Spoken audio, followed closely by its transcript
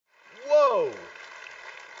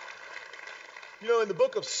You know, in the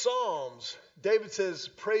book of Psalms, David says,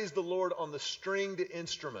 praise the Lord on the stringed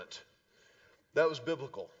instrument. That was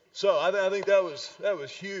biblical. So I think that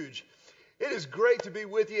was huge. It is great to be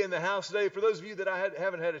with you in the house today. For those of you that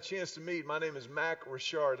haven't had a chance to meet, my name is Mac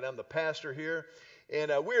Richard, and I'm the pastor here.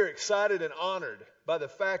 And we're excited and honored by the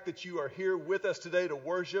fact that you are here with us today to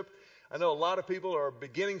worship. I know a lot of people are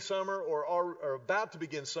beginning summer or are about to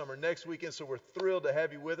begin summer next weekend, so we're thrilled to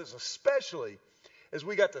have you with us, especially as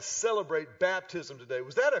we got to celebrate baptism today.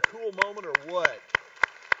 Was that a cool moment or what?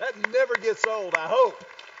 That never gets old, I hope.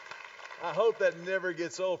 I hope that never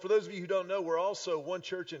gets old. For those of you who don't know, we're also one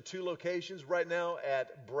church in two locations. Right now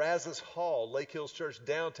at Brazos Hall, Lake Hills Church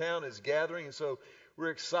downtown is gathering, and so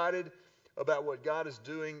we're excited about what God is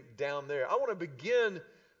doing down there. I want to begin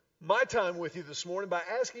my time with you this morning by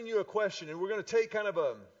asking you a question, and we're going to take kind of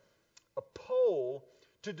a poll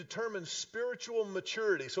to determine spiritual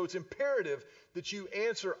maturity. So it's imperative that you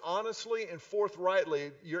answer honestly and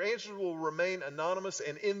forthrightly. Your answers will remain anonymous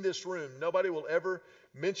and in this room. Nobody will ever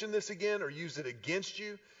mention this again or use it against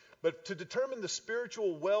you. But to determine the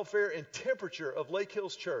spiritual welfare and temperature of Lake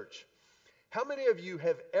Hills Church, how many of you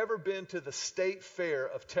have ever been to the State Fair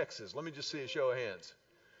of Texas? Let me just see a show of hands.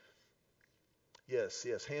 Yes,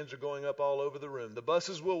 hands are going up all over the room. The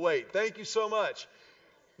buses will wait. Thank you so much.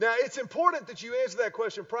 Now, it's important that you answer that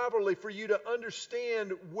question properly for you to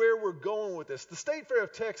understand where we're going with this. The State Fair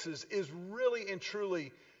of Texas is really and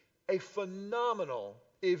truly a phenomenal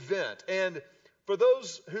event. And for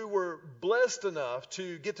those who were blessed enough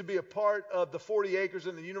to get to be a part of the 40 acres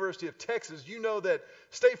in the University of Texas, you know that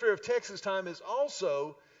State Fair of Texas time is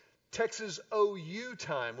also Texas OU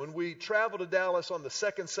time, when we travel to Dallas on the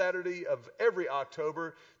second Saturday of every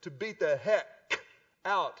October to beat the heck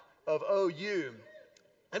out of OU.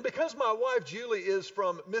 And because my wife, Julie, is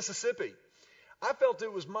from Mississippi, I felt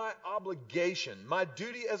it was my obligation, my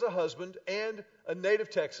duty as a husband and a native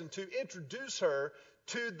Texan to introduce her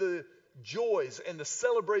to the joys and the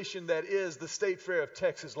celebration that is the State Fair of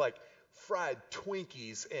Texas, like fried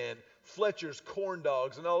Twinkies and Fletcher's corn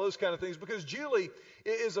dogs and all those kind of things, because Julie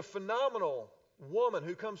is a phenomenal woman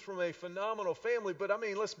who comes from a phenomenal family. But I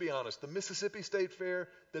mean, let's be honest, the Mississippi State Fair,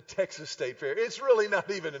 the Texas State Fair, it's really not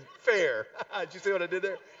even fair. Did you see what I did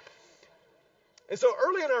there? And so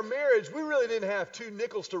early in our marriage, we really didn't have two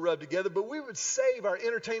nickels to rub together, but we would save our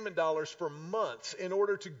entertainment dollars for months in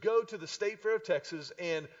order to go to the State Fair of Texas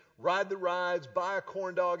and ride the rides, buy a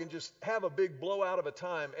corn dog, and just have a big blowout of a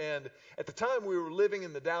time. And at the time, we were living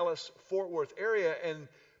in the Dallas-Fort Worth area, and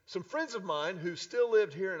some friends of mine who still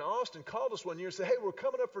lived here in Austin called us one year and said, hey, we're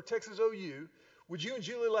coming up for Texas OU. Would you and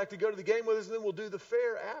Julie like to go to the game with us, and then we'll do the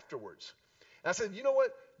fair afterwards? And I said, you know what?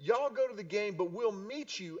 Y'all go to the game, but we'll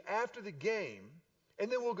meet you after the game,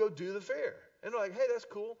 and then we'll go do the fair. And they're like, hey, that's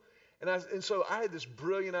cool. And so I had this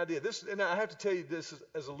brilliant idea. And I have to tell you this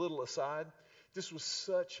as a little aside. This was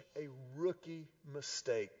such a rookie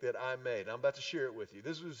mistake that I made. I'm about to share it with you.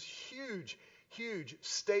 This was huge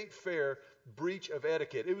State Fair breach of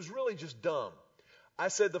etiquette. It was really just dumb. I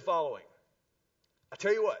said the following. I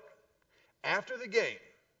tell you what, after the game,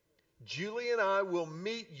 Julie and I will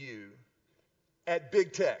meet you at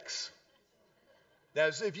Big Tex. Now,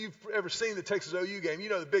 if you've ever seen the Texas OU game, you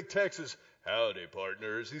know the Big Tex is, howdy,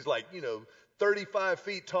 partners. He's like, 35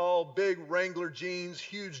 feet tall, big Wrangler jeans,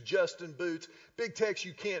 huge Justin boots. Big Tex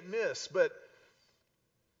you can't miss. But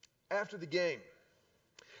after the game,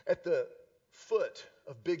 at the foot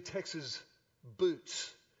of Big Tex's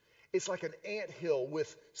boots, it's like an anthill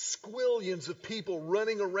with squillions of people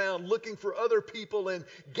running around looking for other people and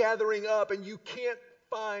gathering up, and you can't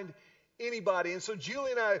find anybody. And so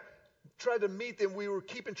Julie and I tried to meet them. We were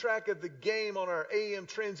keeping track of the game on our AM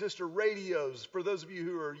transistor radios. For those of you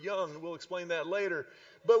who are young, we'll explain that later.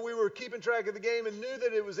 But we were keeping track of the game and knew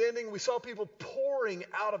that it was ending. We saw people pouring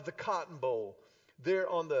out of the Cotton Bowl there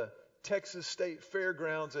on the Texas State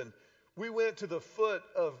Fairgrounds, and we went to the foot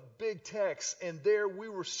of Big Tex, and there we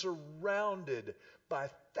were surrounded by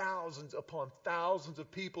thousands upon thousands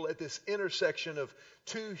of people at this intersection of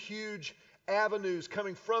two huge avenues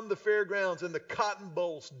coming from the fairgrounds and the cotton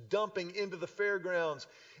bolts dumping into the fairgrounds.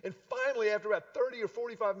 And finally, after about 30 or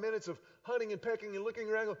 45 minutes of hunting and pecking and looking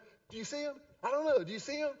around, do you see him? I don't know. Do you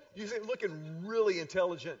see him? Do you see him? Looking really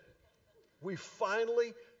intelligent. We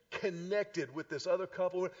finally connected with this other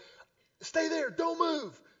couple. Stay there. Don't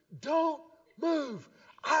move. Don't move.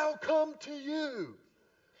 I'll come to you.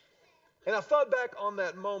 And I thought back on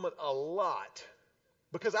that moment a lot,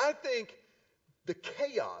 because I think the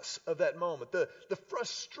chaos of that moment, the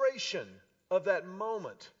frustration of that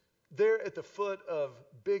moment there at the foot of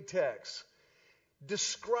Big Tex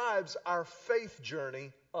describes our faith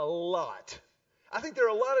journey a lot. I think there are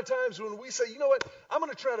a lot of times when we say, you know what, I'm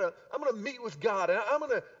going to meet with God, and I'm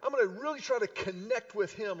going to really try to connect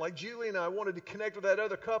with Him. Like Julie and I wanted to connect with that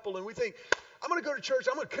other couple, and we think, I'm going to go to church,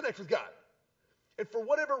 I'm going to connect with God. And for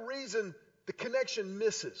whatever reason, the connection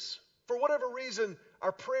misses. For whatever reason,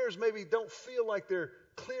 our prayers maybe don't feel like they're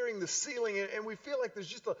clearing the ceiling, and we feel like there's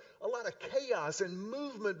just a lot of chaos and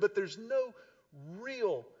movement, but there's no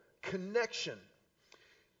real connection.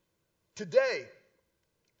 Today,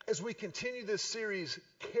 as we continue this series,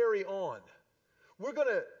 Carry On, we're going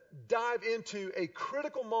to dive into a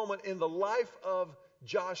critical moment in the life of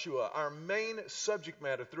Joshua, our main subject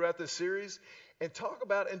matter throughout this series, and talk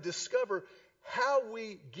about and discover how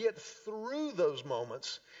we get through those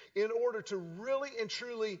moments in order to really and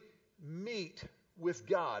truly meet with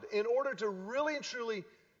God, in order to really and truly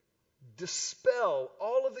dispel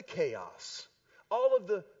all of the chaos, all of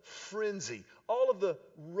the frenzy, all of the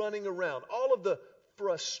running around, all of the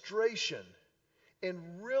frustration, and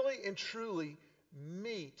really and truly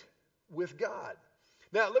meet with God.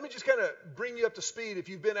 Now, let me just kind of bring you up to speed if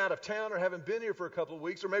you've been out of town or haven't been here for a couple of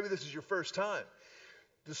weeks, or maybe this is your first time.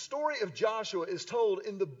 The story of Joshua is told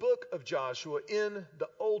in the book of Joshua in the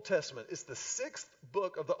Old Testament. It's the 6th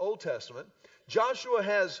book of the Old Testament. Joshua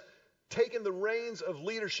has taken the reins of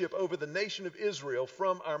leadership over the nation of Israel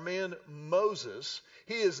from our man Moses.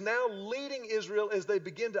 He is now leading Israel as they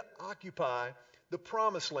begin to occupy the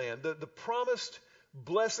promised land, the promised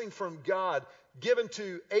blessing from God given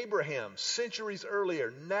to Abraham centuries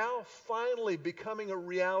earlier, now finally becoming a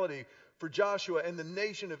reality for Joshua and the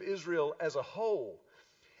nation of Israel as a whole.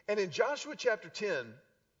 And in Joshua chapter 10,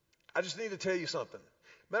 I just need to tell you something.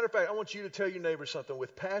 Matter of fact, I want you to tell your neighbor something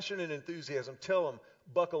with passion and enthusiasm. Tell them,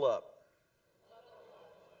 buckle up.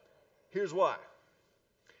 Here's why.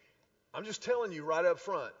 I'm just telling you right up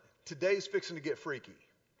front, today's fixing to get freaky.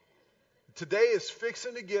 Today is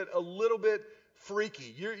fixing to get a little bit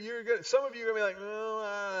freaky. Some of you are going to be like,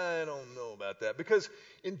 oh, I don't know about that. Because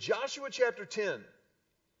in Joshua chapter 10,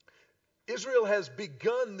 Israel has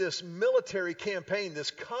begun this military campaign,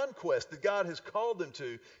 this conquest that God has called them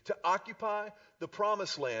to occupy the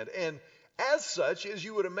promised land. And as such, as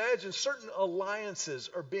you would imagine, certain alliances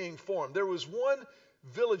are being formed. There was one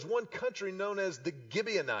village, one country known as the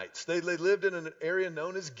Gibeonites. They lived in an area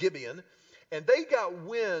known as Gibeon. And they got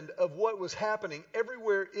wind of what was happening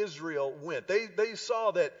everywhere Israel went. They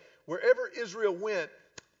saw that wherever Israel went,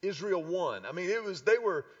 Israel won. I mean, they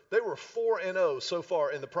were 4-0 so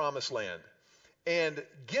far in the promised land. And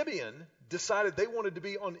Gibeon decided they wanted to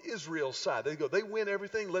be on Israel's side. They win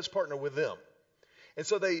everything, let's partner with them. And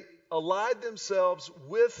so they allied themselves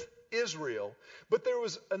with Israel. But there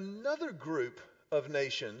was another group of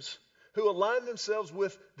nations who aligned themselves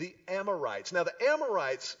with the Amorites. Now, the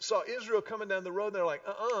Amorites saw Israel coming down the road, and they're like,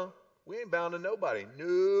 we ain't bound to nobody.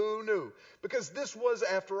 No. Because this was,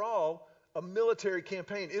 after all, a military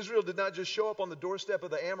campaign. Israel did not just show up on the doorstep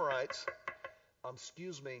of the Amorites.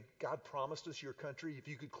 Excuse me, God promised us your country. If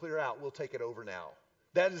you could clear out, we'll take it over now.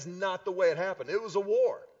 That is not the way it happened. It was a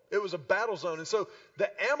war. It was a battle zone. And so the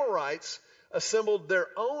Amorites assembled their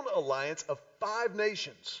own alliance of 5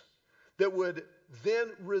 nations that would then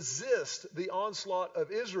resist the onslaught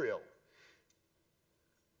of Israel.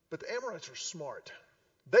 But the Amorites were smart.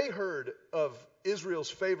 They heard of Israel's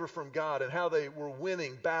favor from God and how they were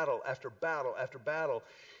winning battle after battle after battle.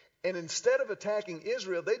 And instead of attacking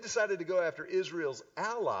Israel, they decided to go after Israel's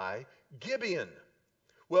ally, Gibeon.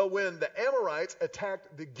 Well, when the Amorites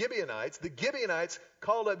attacked the Gibeonites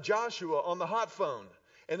called up Joshua on the hot phone.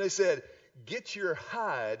 And they said, get your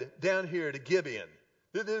hide down here to Gibeon.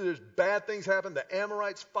 There's bad things happen. The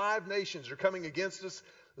Amorites, 5 nations are coming against us.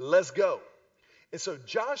 Let's go. And so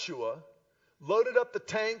Joshua loaded up the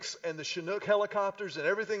tanks and the Chinook helicopters and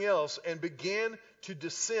everything else and began to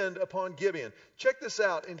descend upon Gibeon. Check this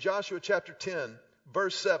out in Joshua chapter 10,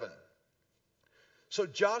 verse 7. So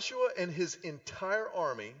Joshua and his entire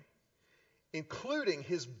army, including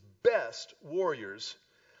his best warriors,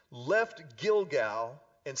 left Gilgal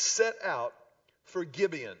and set out for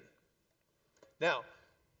Gibeon. Now,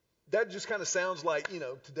 that just kind of sounds like,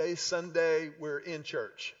 today's Sunday, we're in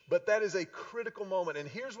church. But that is a critical moment. And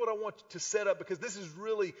here's what I want to set up, because this is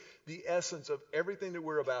really the essence of everything that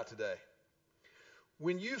we're about today.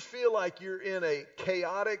 When you feel like you're in a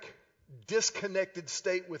chaotic, disconnected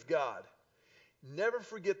state with God, never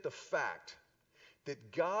forget the fact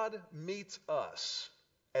that God meets us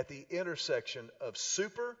at the intersection of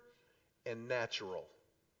super and natural.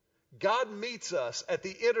 God meets us at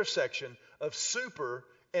the intersection of super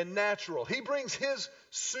and natural. He brings His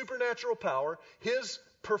supernatural power, His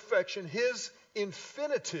perfection, His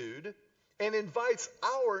infinitude, and invites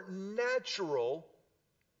our natural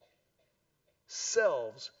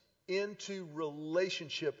ourselves into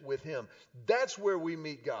relationship with him. That's where we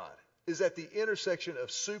meet God, is at the intersection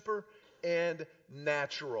of super and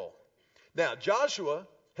natural. Now, Joshua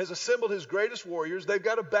has assembled his greatest warriors. They've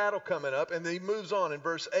got a battle coming up, and then he moves on in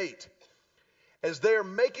verse 8. As they are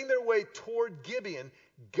making their way toward Gibeon,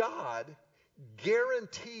 God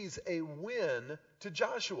guarantees a win to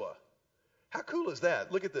Joshua. How cool is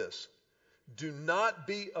that? Look at this. Do not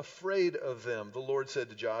be afraid of them, the Lord said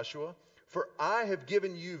to Joshua, for I have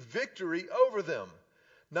given you victory over them.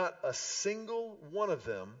 Not a single one of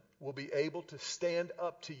them will be able to stand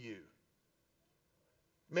up to you.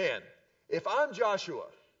 Man, if I'm Joshua,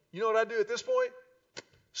 you know what I do at this point?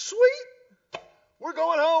 Sweet. We're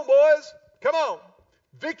going home, boys. Come on.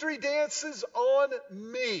 Victory dances on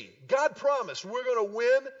me. God promised we're going to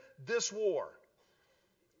win this war.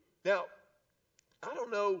 Now, I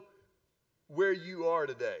don't know where you are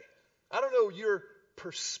today. I don't know your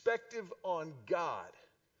perspective on God.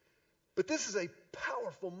 But this is a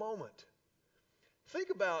powerful moment. Think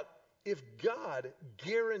about if God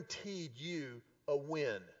guaranteed you a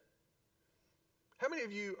win. How many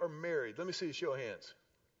of you are married? Let me see a show of hands.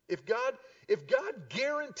 If God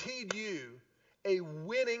guaranteed you a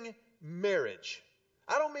winning marriage,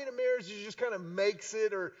 I don't mean a marriage that just kind of makes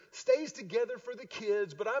it or stays together for the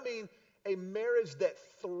kids, but I mean a marriage that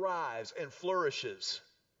thrives and flourishes.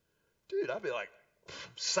 Dude, I'd be like,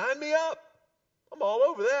 sign me up. I'm all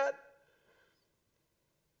over that.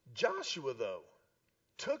 Joshua, though,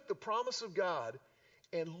 took the promise of God,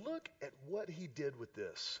 and look at what he did with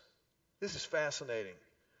this. This is fascinating.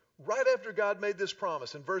 Right after God made this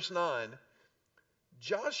promise, in verse 9,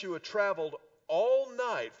 Joshua traveled all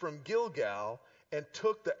night from Gilgal and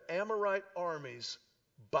took the Amorite armies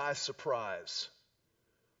by surprise.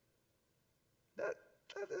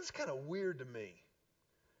 That's kind of weird to me.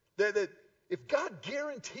 That if God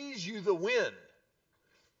guarantees you the win,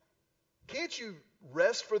 can't you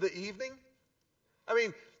rest for the evening? I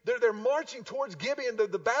mean, they're marching towards Gibeon.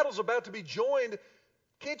 The battle's about to be joined.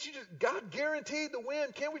 Can't you just, God guaranteed the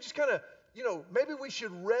win. Can't we just kind of, maybe we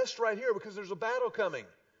should rest right here because there's a battle coming.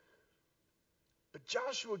 But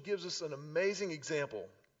Joshua gives us an amazing example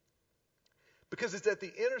because it's at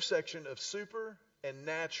the intersection of super and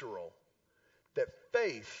natural that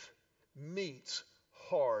faith meets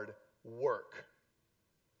hard work.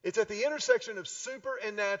 It's at the intersection of super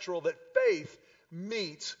and natural that faith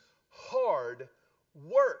meets hard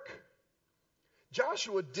work.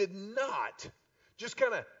 Joshua did not just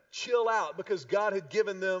kind of chill out because God had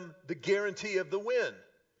given them the guarantee of the win.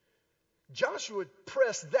 Joshua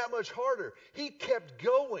pressed that much harder. He kept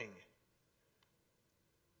going.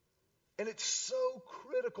 And it's so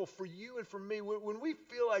critical for you and for me when we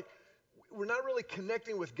feel like we're not really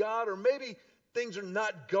connecting with God, or maybe things are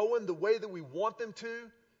not going the way that we want them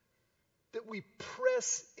to, that we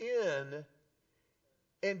press in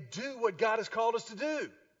and do what God has called us to do.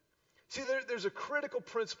 See, there's a critical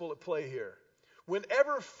principle at play here.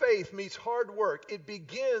 Whenever faith meets hard work, it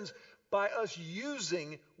begins by us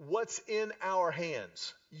using what's in our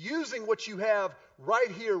hands. Using what you have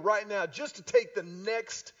right here, right now, just to take the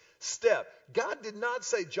next step. God did not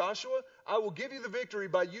say, Joshua, I will give you the victory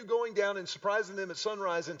by you going down and surprising them at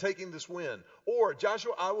sunrise and taking this win. Or,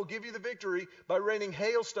 Joshua, I will give you the victory by raining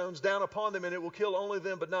hailstones down upon them and it will kill only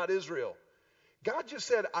them but not Israel. God just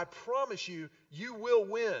said, I promise you, you will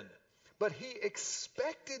win. But he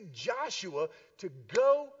expected Joshua to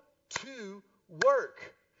go to work.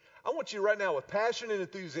 I want you right now with passion and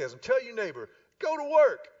enthusiasm, tell your neighbor, go to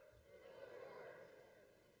work.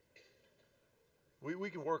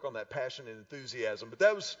 We can work on that passion and enthusiasm, but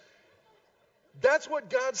that's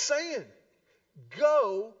what God's saying.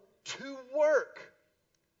 Go to work.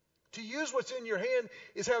 To use what's in your hand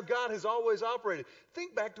is how God has always operated.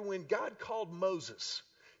 Think back to when God called Moses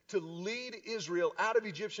to lead Israel out of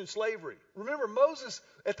Egyptian slavery. Remember, Moses,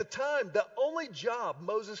 at the time, the only job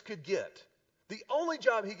Moses could get,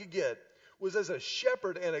 was as a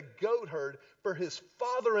shepherd and a goat herd for his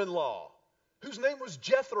father-in-law, whose name was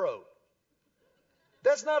Jethro.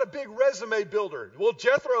 That's not a big resume builder. Well,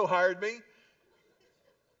 Jethro hired me.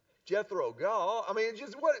 Jethro, God, I mean,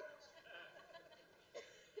 just what?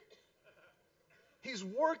 He's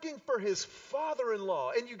working for his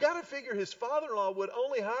father-in-law. And you got to figure his father-in-law would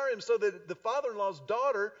only hire him so that the father-in-law's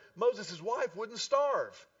daughter, Moses' wife, wouldn't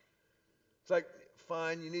starve. It's like,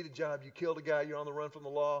 fine, you need a job. You killed a guy. You're on the run from the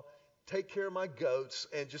law. Take care of my goats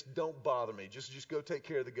and just don't bother me. Just go take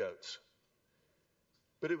care of the goats.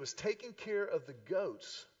 But it was taking care of the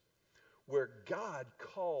goats where God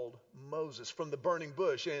called Moses from the burning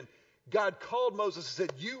bush. And God called Moses and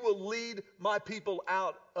said, you will lead my people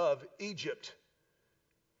out of Egypt.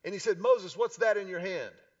 And he said, Moses, what's that in your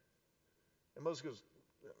hand? And Moses goes,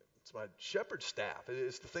 it's my shepherd's staff.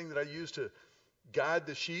 It's the thing that I use to guide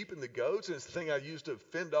the sheep and the goats, and it's the thing I use to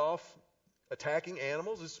fend off attacking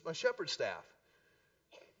animals. It's my shepherd's staff.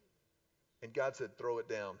 And God said, throw it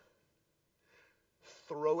down.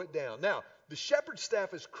 Throw it down. Now, the shepherd's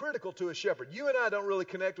staff is critical to a shepherd. You and I don't really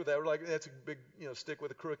connect with that. We're like, that's a big, stick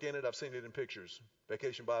with a crook in it. I've seen it in pictures.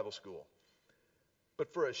 Vacation Bible School.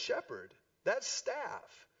 But for a shepherd, that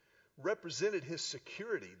staff represented his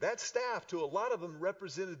security. That staff, to a lot of them,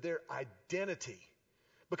 represented their identity.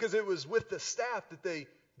 Because it was with the staff that they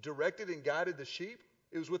directed and guided the sheep.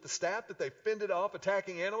 It was with the staff that they fended off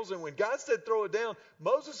attacking animals. And when God said throw it down,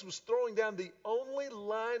 Moses was throwing down the only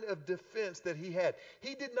line of defense that he had.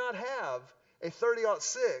 He did not have a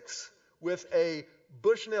 30-06 with a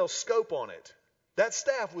Bushnell scope on it. That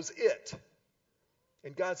staff was it.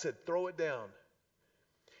 And God said, throw it down.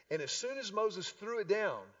 And as soon as Moses threw it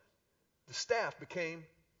down, the staff became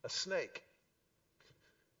a snake.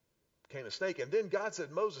 And then God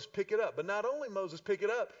said, Moses, pick it up. But not only Moses pick it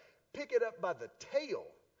up by the tail.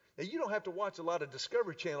 Now, you don't have to watch a lot of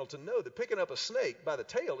Discovery Channel to know that picking up a snake by the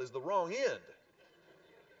tail is the wrong end.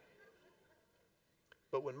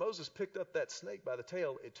 But when Moses picked up that snake by the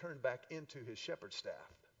tail, it turned back into his shepherd's staff.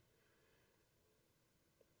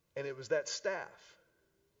 And it was that staff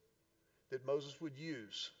that Moses would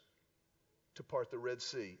use to part the Red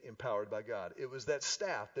Sea, empowered by God. It was that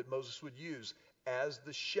staff that Moses would use as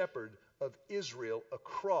the shepherd of Israel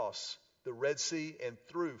across the Red Sea and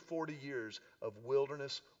through 40 years of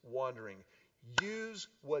wilderness wandering. Use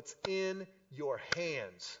what's in your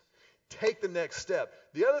hands. Take the next step.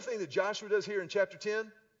 The other thing that Joshua does here in chapter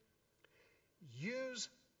 10, use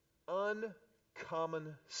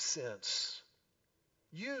uncommon sense.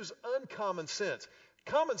 Use uncommon sense.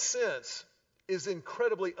 Common sense is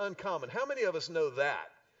incredibly uncommon. How many of us know that?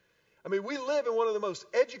 I mean, we live in one of the most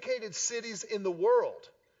educated cities in the world.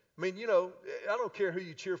 I mean, I don't care who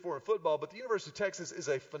you cheer for in football, but the University of Texas is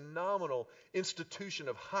a phenomenal institution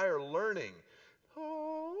of higher learning.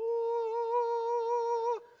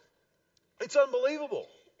 It's unbelievable.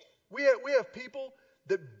 We have people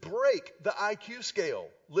that break the IQ scale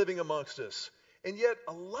living amongst us. And yet,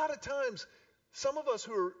 a lot of times, some of us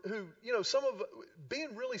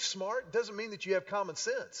being really smart doesn't mean that you have common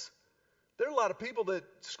sense. There are a lot of people that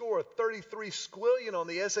score a 33 squillion on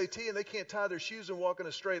the SAT and they can't tie their shoes and walk in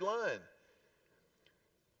a straight line.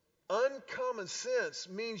 Uncommon sense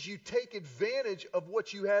means you take advantage of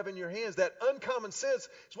what you have in your hands. That uncommon sense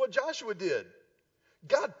is what Joshua did.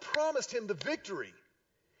 God promised him the victory,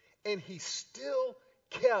 and he still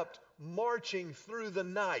kept marching through the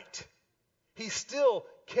night. He still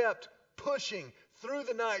kept pushing through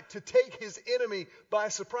the night to take his enemy by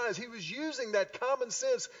surprise. He was using that common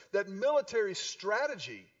sense, that military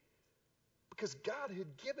strategy, because God had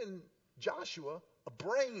given Joshua a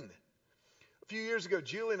brain. A few years ago,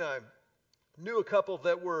 Julie and I knew a couple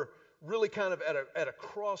that were really kind of at a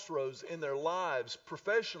crossroads in their lives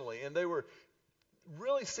professionally, and they were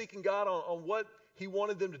really seeking God on what he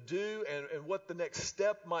wanted them to do and what the next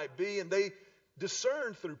step might be. And they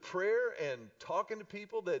discerned through prayer and talking to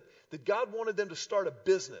people that God wanted them to start a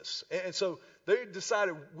business. And so they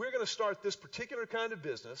decided, we're going to start this particular kind of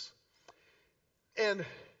business. And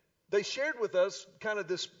they shared with us kind of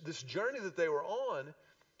this journey that they were on.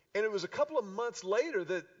 And it was a couple of months later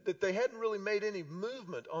that they hadn't really made any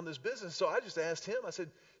movement on this business. So I just asked him, I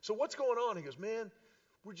said, so what's going on? He goes, man,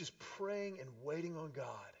 we're just praying and waiting on God.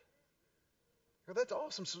 I go, that's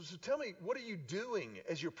awesome. So tell me, what are you doing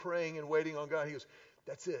as you're praying and waiting on God? He goes,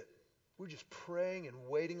 that's it. We're just praying and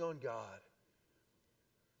waiting on God.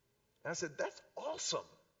 And I said, that's awesome.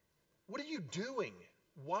 What are you doing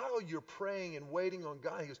while you're praying and waiting on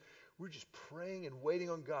God? He goes, we're just praying and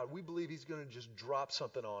waiting on God. We believe he's going to just drop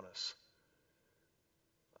something on us.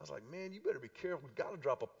 I was like, man, you better be careful. God will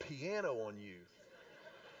drop a piano on you.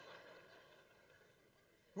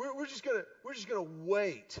 We're just gonna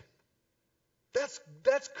wait. That's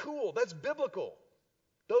cool. That's biblical.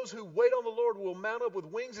 Those who wait on the Lord will mount up with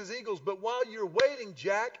wings as eagles. But while you're waiting,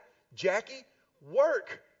 Jackie,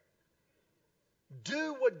 work.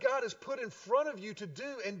 Do what God has put in front of you to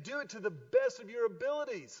do, and do it to the best of your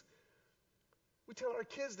abilities. We tell our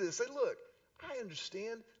kids this. Say, look, I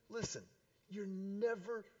understand. Listen, you're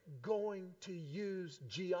never going to use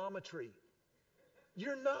geometry.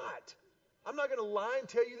 You're not. I'm not going to lie and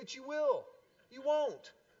tell you that you will. You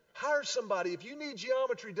won't. Hire somebody. If you need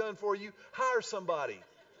geometry done for you, hire somebody.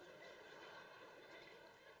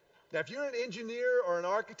 Now, if you're an engineer or an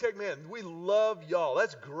architect, man, we love y'all.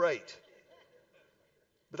 That's great.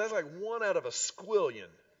 But that's like 1 out of a squillion.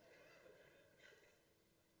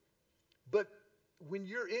 But when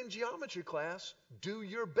you're in geometry class, do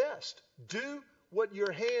your best. Do what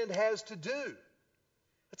your hand has to do.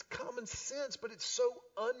 That's common sense, but it's so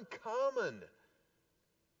uncommon.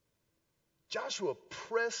 Joshua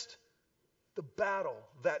pressed the battle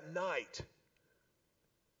that night.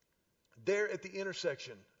 There at the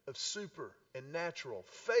intersection of super and natural,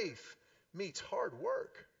 faith meets hard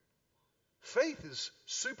work. Faith is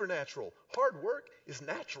supernatural. Hard work is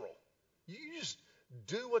natural. You just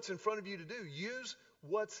do what's in front of you to do. Use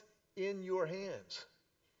what's in your hands.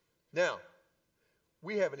 Now,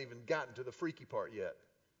 we haven't even gotten to the freaky part yet.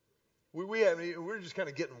 We're just kind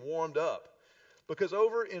of getting warmed up. Because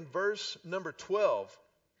over in verse number 12,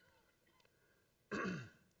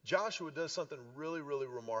 Joshua does something really, really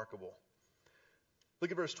remarkable.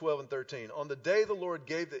 Look at verse 12 and 13. On the day the Lord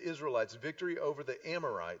gave the Israelites victory over the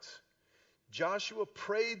Amorites, Joshua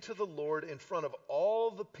prayed to the Lord in front of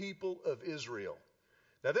all the people of Israel.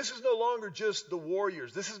 Now, this is no longer just the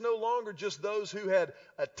warriors. This is no longer just those who had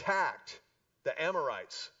attacked the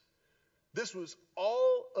Amorites. This was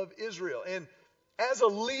all of Israel. And as a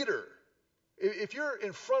leader, if you're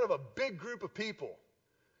in front of a big group of people,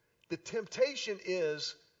 the temptation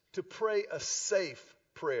is to pray a safe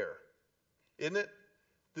prayer, isn't it?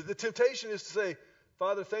 The temptation is to say,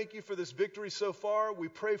 Father, thank you for this victory so far. We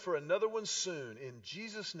pray for another one soon. In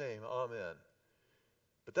Jesus' name, amen.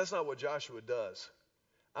 But that's not what Joshua does.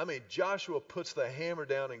 I mean, Joshua puts the hammer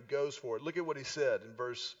down and goes for it. Look at what he said in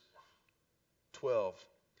verse 12.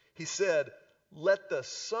 He said, let the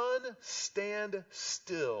sun stand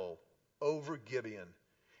still over Gibeon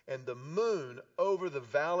and the moon over the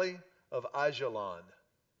valley of Ajalon.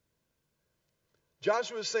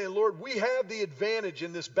 Joshua is saying, Lord, we have the advantage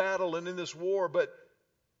in this battle and in this war, but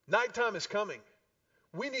nighttime is coming.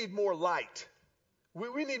 We need more light.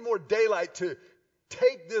 We need more daylight to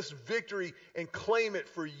take this victory and claim it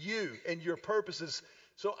for you and your purposes.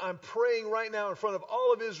 So I'm praying right now in front of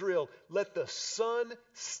all of Israel, let the sun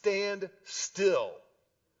stand still.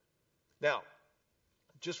 Now,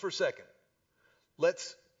 just for a second,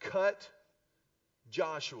 let's cut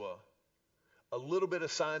Joshua a little bit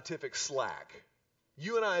of scientific slack.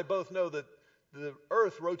 You and I both know that the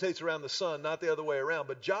earth rotates around the sun, not the other way around.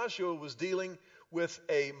 But Joshua was dealing with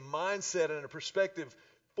a mindset and a perspective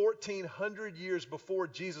 1,400 years before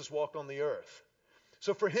Jesus walked on the earth.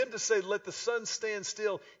 So for him to say, let the sun stand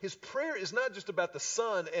still, his prayer is not just about the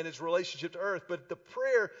sun and its relationship to earth, but the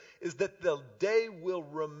prayer is that the day will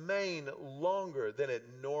remain longer than it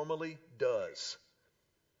normally does.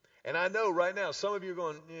 And I know right now some of you are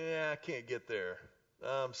going, yeah, I can't get there.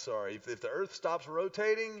 I'm sorry. If the earth stops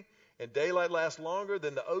rotating and daylight lasts longer,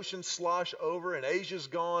 then the oceans slosh over and Asia's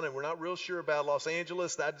gone and we're not real sure about Los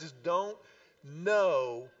Angeles. I just don't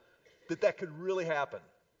know that could really happen.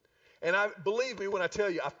 And believe me when I tell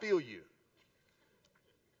you, I feel you.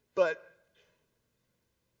 But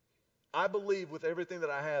I believe with everything that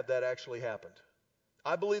I have that actually happened.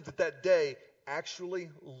 I believe that day actually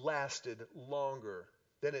lasted longer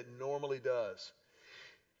than it normally does.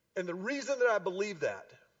 And the reason that I believe that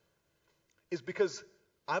is because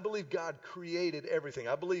I believe God created everything.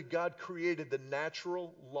 I believe God created the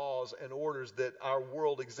natural laws and orders that our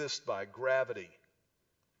world exists by. Gravity,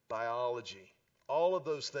 biology, all of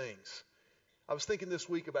those things. I was thinking this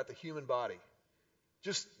week about the human body.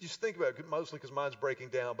 Just think about it, mostly because mine's breaking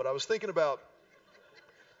down, but I was thinking about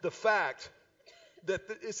the fact that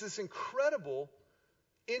it's this incredible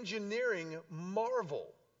engineering marvel.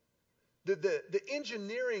 The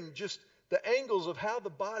engineering, just the angles of how the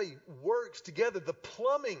body works together, the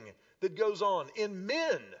plumbing that goes on in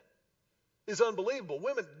men is unbelievable.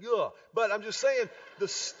 Women, ugh. But I'm just saying, the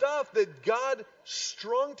stuff that God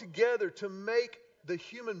strung together to make the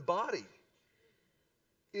human body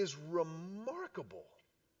is remarkable.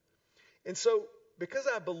 And so, because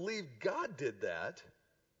I believe God did that,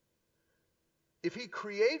 if he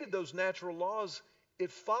created those natural laws,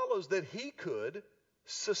 it follows that he could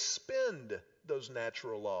suspend those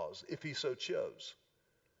natural laws if he so chose.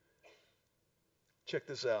 Check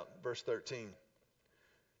this out, verse 13.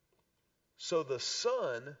 So the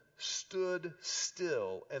sun stood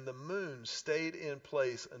still and the moon stayed in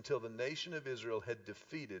place until the nation of Israel had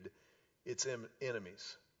defeated its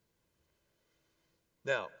enemies.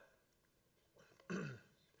 Now,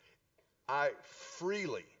 I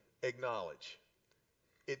freely acknowledge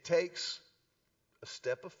it takes a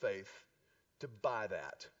step of faith to buy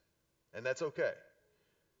that. And that's okay.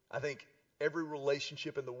 I think every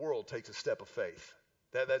relationship in the world takes a step of faith.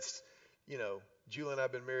 That's, Julie and I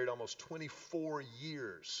have been married almost 24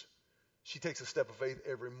 years. She takes a step of faith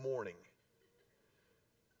every morning.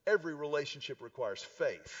 Every relationship requires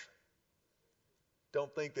faith.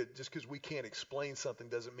 Don't think that just because we can't explain something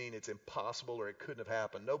doesn't mean it's impossible or it couldn't have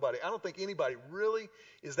happened. I don't think anybody really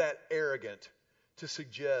is that arrogant to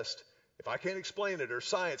suggest if I can't explain it or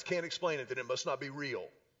science can't explain it, then it must not be real.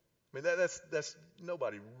 I mean, that's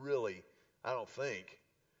nobody really, I don't think.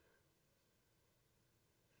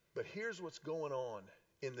 But here's what's going on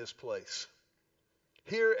in this place.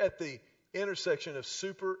 Here at the intersection of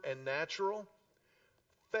super and natural,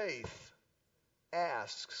 faith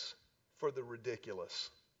asks for the ridiculous.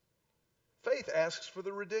 Faith asks for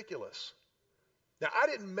the ridiculous. Now, I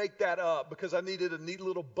didn't make that up because I needed a neat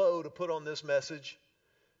little bow to put on this message.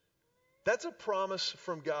 That's a promise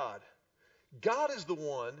from God. God is the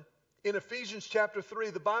one, in Ephesians chapter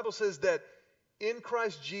 3, the Bible says that in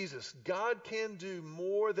Christ Jesus, God can do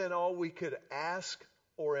more than all we could ask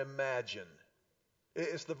or imagine.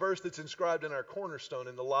 It's the verse that's inscribed in our cornerstone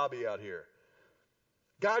in the lobby out here.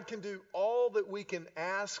 God can do all that we can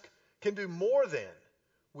ask, can do more than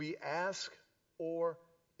we ask or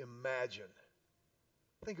imagine.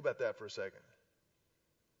 Think about that for a second.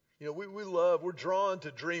 You know, we're drawn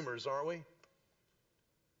to dreamers, aren't we?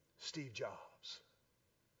 Steve Jobs,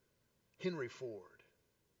 Henry Ford.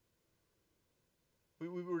 We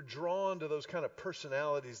were drawn to those kind of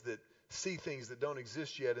personalities that see things that don't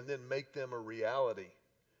exist yet and then make them a reality.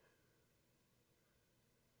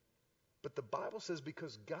 But the Bible says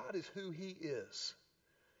because God is who He is,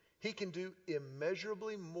 He can do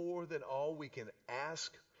immeasurably more than all we can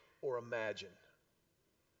ask or imagine.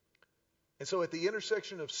 And so at the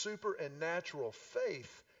intersection of super and natural,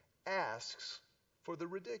 faith asks for the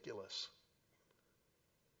ridiculous.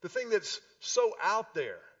 The thing that's so out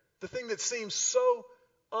there, the thing that seems so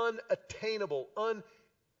unattainable,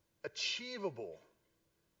 unachievable.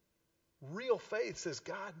 Real faith says,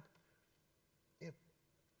 God,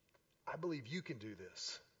 I believe you can do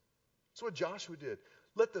this. That's what Joshua did.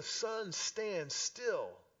 Let the sun stand still.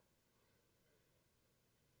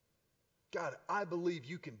 God, I believe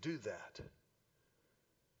you can do that.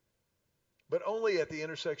 But only at the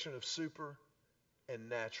intersection of super and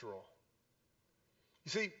natural.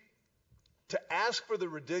 You see, to ask for the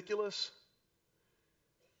ridiculous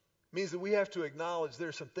means that we have to acknowledge there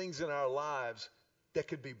are some things in our lives that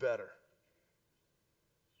could be better.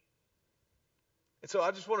 And so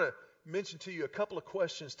I just want to mention to you a couple of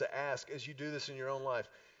questions to ask as you do this in your own life.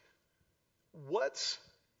 What's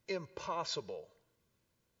impossible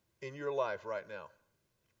in your life right now?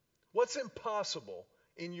 What's impossible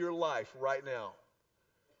in your life right now?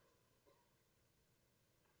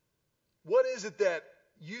 What is it that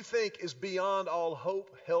you think is beyond all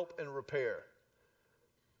hope, help, and repair?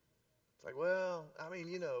 It's like, well, I mean,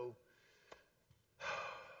 you know,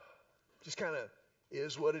 just kind of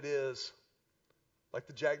is what it is. Like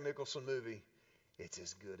the Jack Nicholson movie, it's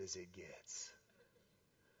as good as it gets.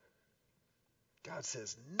 God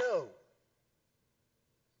says, no.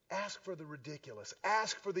 Ask for the ridiculous.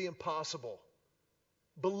 Ask for the impossible.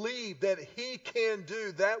 Believe that He can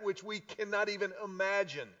do that which we cannot even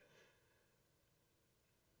imagine.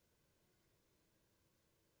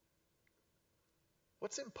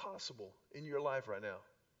 What's impossible in your life right now?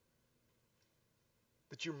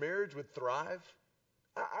 That your marriage would thrive?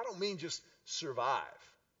 I don't mean just survive.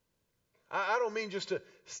 I don't mean just to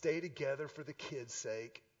stay together for the kids'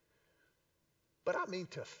 sake. But I mean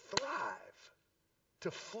to thrive,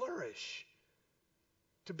 to flourish,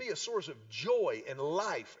 to be a source of joy and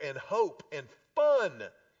life and hope and fun.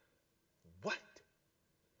 What?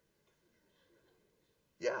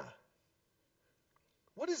 Yeah.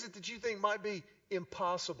 What is it that you think might be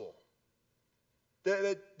impossible?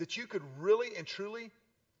 That you could really and truly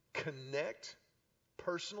connect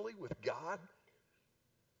personally with God?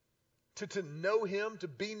 To know Him, to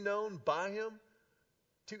be known by Him,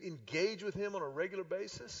 to engage with Him on a regular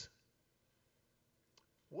basis?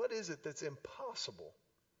 What is it that's impossible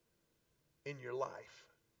in your life?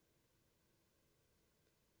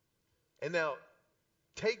 And now,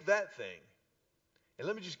 take that thing, and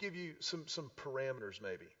let me just give you some parameters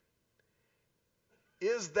maybe.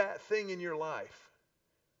 Is that thing in your life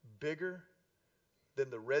bigger than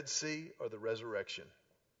the Red Sea or the resurrection?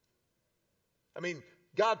 I mean,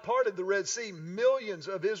 God parted the Red Sea. Millions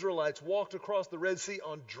of Israelites walked across the Red Sea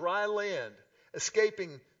on dry land,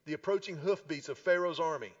 escaping the approaching hoofbeats of Pharaoh's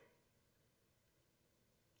army.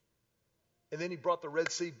 And then He brought the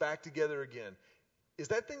Red Sea back together again. Is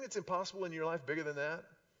that thing that's impossible in your life bigger than that?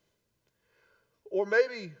 Or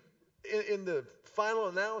maybe in the final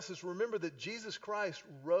analysis, remember that Jesus Christ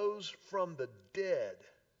rose from the dead.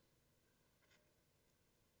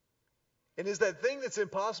 And is that thing that's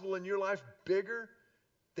impossible in your life bigger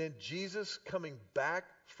than Jesus coming back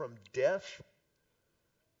from death?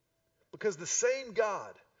 Because the same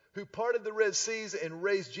God who parted the Red Seas and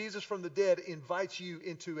raised Jesus from the dead invites you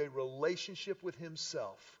into a relationship with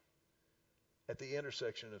himself at the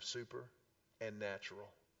intersection of super and natural.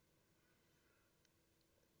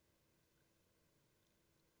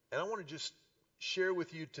 And I want to just share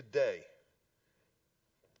with you today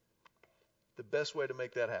the best way to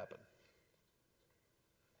make that happen.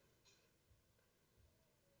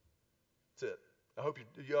 That's it. I hope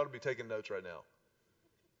you ought to be taking notes right now.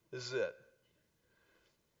 This is it.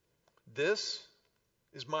 This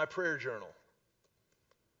is my prayer journal.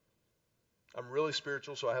 I'm really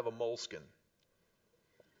spiritual, so I have a moleskin.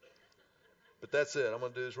 But that's it. I'm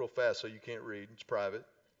going to do this real fast so you can't read. It's private.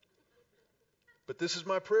 But this is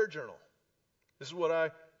my prayer journal. This is what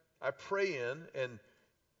I pray in. And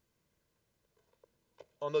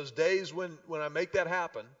on those days when I make that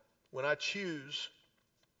happen, when I choose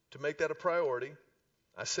to make that a priority,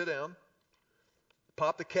 I sit down,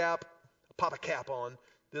 pop a cap on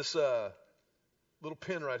this little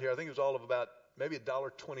pen right here. I think it was all of about maybe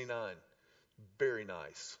 $1.29. Very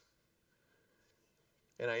nice.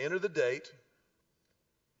 And I enter the date.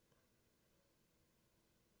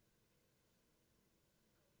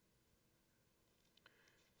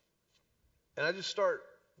 And I just start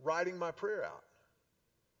writing my prayer out.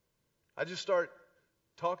 I just start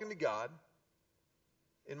talking to God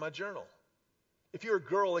in my journal. If you're a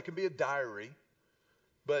girl, it can be a diary.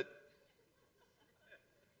 But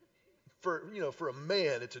for a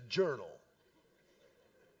man, it's a journal.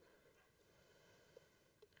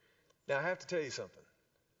 Now, I have to tell you something.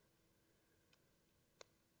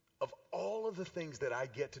 Of all of the things that I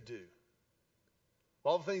get to do,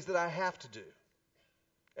 all the things that I have to do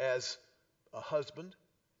as a husband,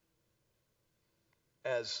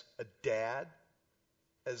 as a dad,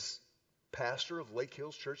 as pastor of Lake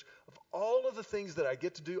Hills Church, of all of the things that I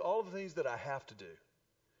get to do, all of the things that I have to do,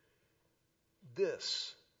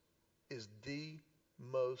 this is the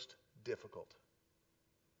most difficult.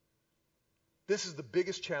 This is the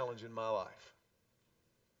biggest challenge in my life.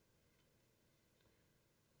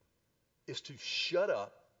 Is to shut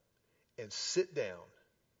up and sit down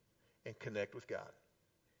and connect with God.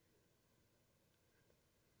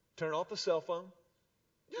 Turn off the cell phone.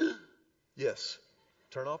 Yes.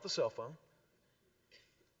 Turn off the cell phone.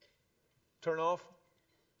 Turn off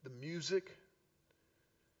the music.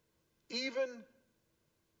 Even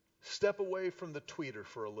step away from the tweeter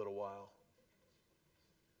for a little while.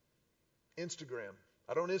 Instagram.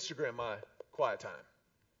 I don't Instagram my quiet time.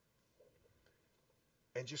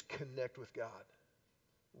 And just connect with God.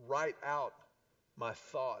 Write out my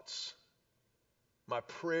thoughts, my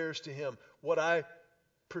prayers to him, what I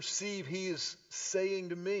perceive he is saying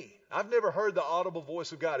to me. I've never heard the audible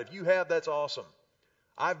voice of God. If you have, that's awesome.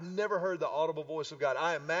 I've never heard the audible voice of God.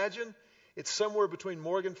 I imagine it's somewhere between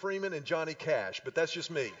Morgan Freeman and Johnny Cash, but that's just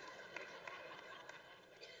me.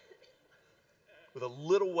 With a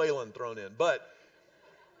little Waylon thrown in. But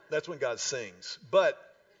that's when God sings. But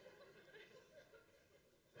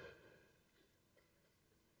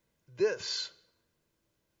this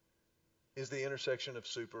is the intersection of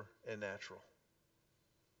super and natural.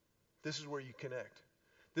 This is where you connect.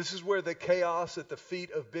 This is where the chaos at the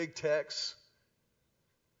feet of big techs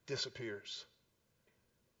disappears.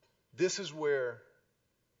 This is where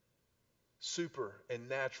super and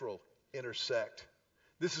natural intersect.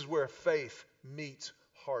 This is where faith meets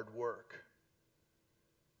hard work.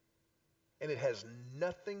 And it has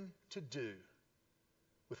nothing to do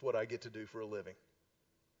with what I get to do for a living.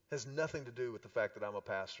 It has nothing to do with the fact that I'm a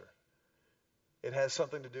pastor. It has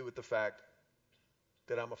something to do with the fact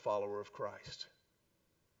that I'm a follower of Christ.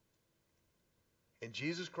 And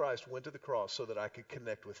Jesus Christ went to the cross so that I could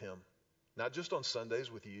connect with him. Not just on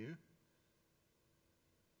Sundays with you,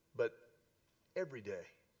 but every day.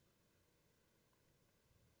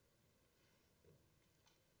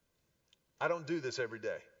 I don't do this every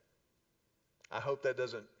day. I hope that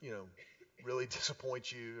doesn't, really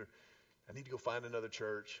disappoint you. I need to go find another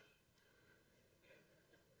church.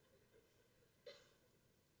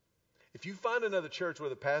 If you find another church where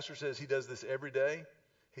the pastor says he does this every day,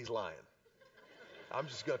 he's lying. I'm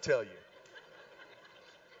just going to tell you.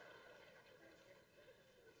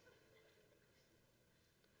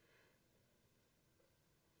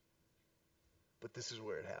 But this is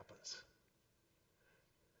where it happens.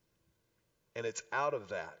 And it's out of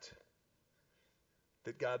that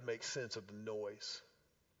God makes sense of the noise.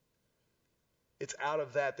 It's out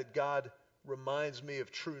of that God reminds me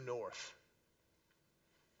of true north.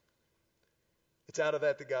 It's out of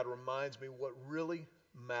that God reminds me what really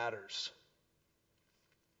matters.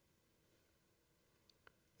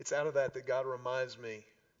 It's out of that God reminds me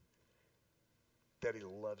that he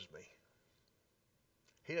loves me.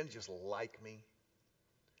 He doesn't just like me.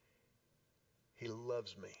 He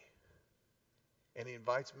loves me. And he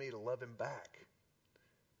invites me to love him back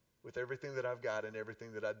with everything that I've got and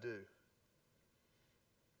everything that I do.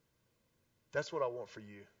 That's what I want for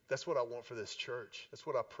you. That's what I want for this church. That's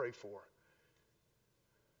what I pray for.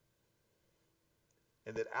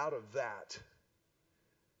 And that out of that,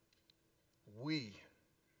 we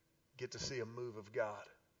get to see a move of God.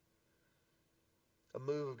 A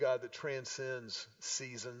move of God that transcends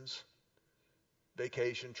seasons,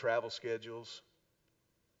 vacation, travel schedules,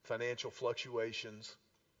 financial fluctuations.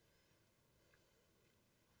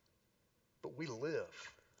 But we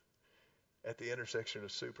live at the intersection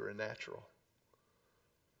of super and natural.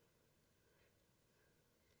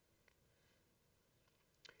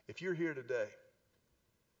 If you're here today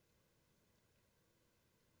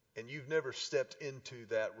and you've never stepped into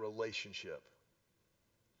that relationship,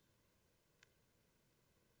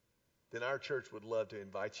 then our church would love to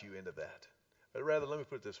invite you into that. But rather, let me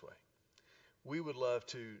put it this way. We would love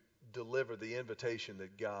to deliver the invitation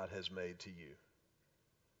that God has made to you.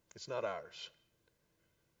 It's not ours.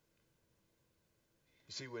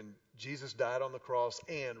 You see, when Jesus died on the cross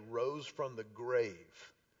and rose from the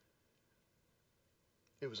grave,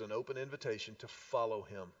 it was an open invitation to follow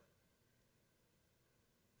him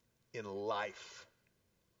in life.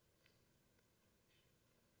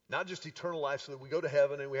 Not just eternal life so that we go to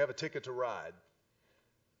heaven and we have a ticket to ride,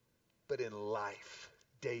 but in life,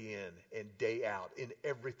 day in and day out, in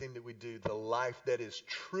everything that we do, the life that is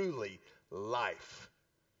truly life.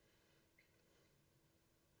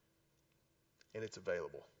 And it's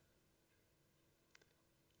available.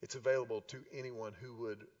 It's available to anyone who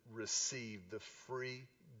would receive the free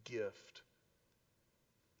gift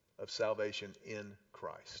of salvation in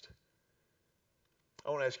Christ. I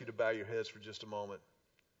want to ask you to bow your heads for just a moment,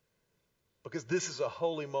 because this is a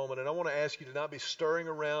holy moment, and I want to ask you to not be stirring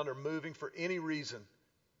around or moving for any reason,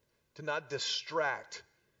 to not distract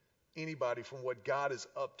anybody from what God is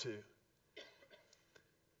up to.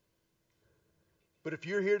 But if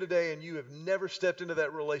you're here today and you have never stepped into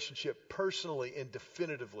that relationship personally and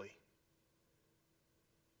definitively,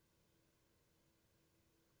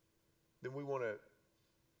 then we want to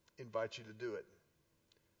invite you to do it.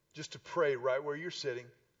 Just to pray right where you're sitting,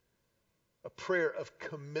 a prayer of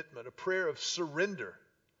commitment, a prayer of surrender,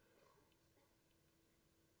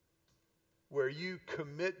 where you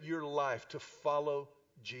commit your life to follow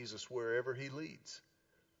Jesus wherever he leads.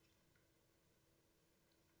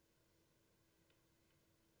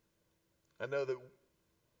 I know that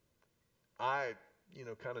I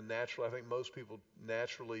think most people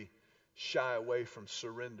naturally shy away from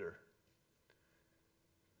surrender.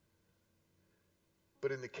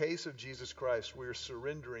 But in the case of Jesus Christ, we are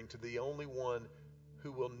surrendering to the only one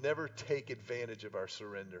who will never take advantage of our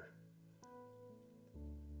surrender.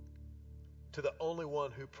 To the only one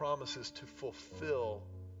who promises to fulfill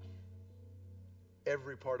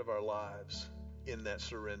every part of our lives in that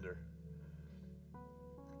surrender.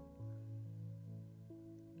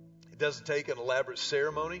 It doesn't take an elaborate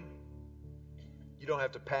ceremony. You don't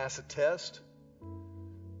have to pass a test.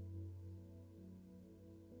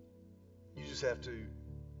 You just have to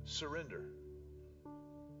surrender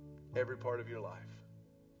every part of your life.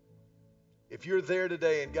 If you're there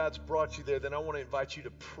today and God's brought you there, then I want to invite you to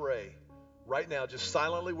pray right now, just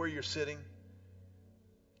silently where you're sitting.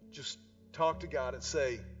 Just talk to God and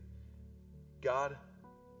say, God,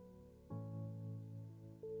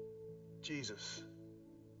 Jesus,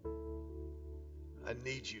 I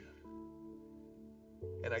need you,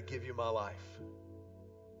 and I give you my life.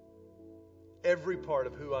 Every part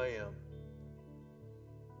of who I am.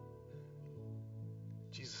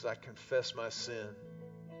 Jesus, I confess my sin.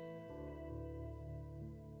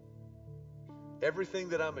 Everything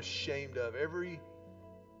that I'm ashamed of, everything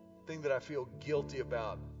that I feel guilty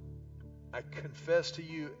about, I confess to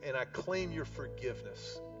you and I claim your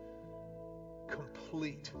forgiveness.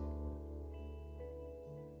 Complete.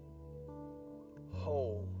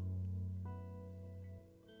 Whole.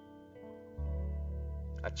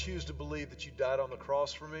 I choose to believe that you died on the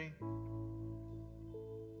cross for me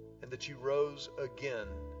and that you rose again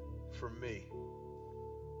for me.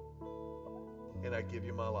 And I give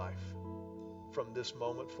you my life from this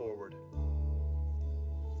moment forward.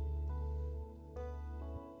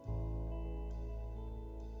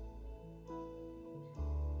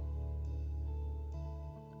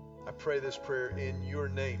 I pray this prayer in your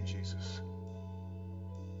name, Jesus.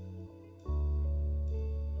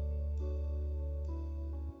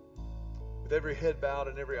 With every head bowed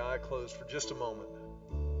and every eye closed for just a moment.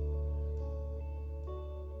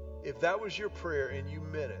 If that was your prayer and you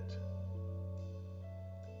meant it,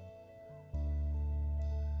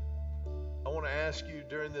 to ask you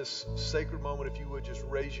during this sacred moment, if you would just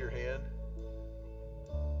raise your hand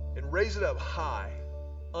and raise it up high,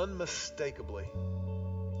 unmistakably.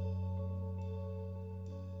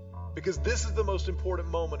 Because this is the most important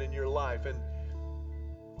moment in your life. And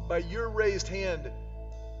by your raised hand,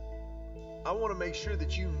 I want to make sure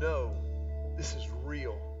that you know this is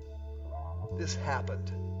real. This happened.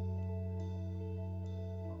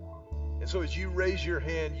 And so as you raise your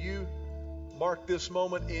hand, you mark this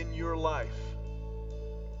moment in your life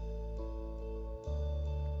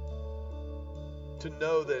to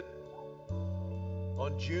know that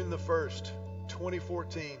on June the 1st,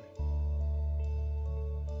 2014,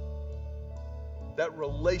 that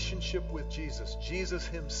relationship with Jesus, Jesus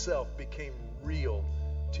himself became real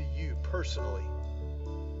to you personally,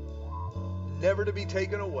 never to be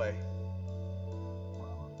taken away,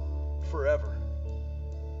 forever.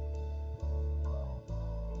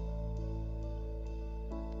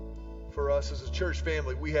 For us as a church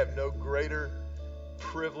family, we have no greater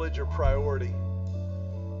privilege or priority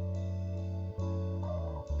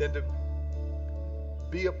than to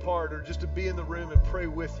be a part or just to be in the room and pray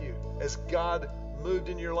with you as God moved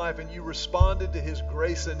in your life and you responded to his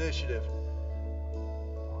grace initiative.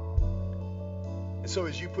 And so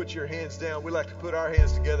as you put your hands down, we like to put our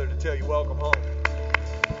hands together to tell you welcome home.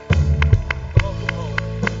 Welcome home.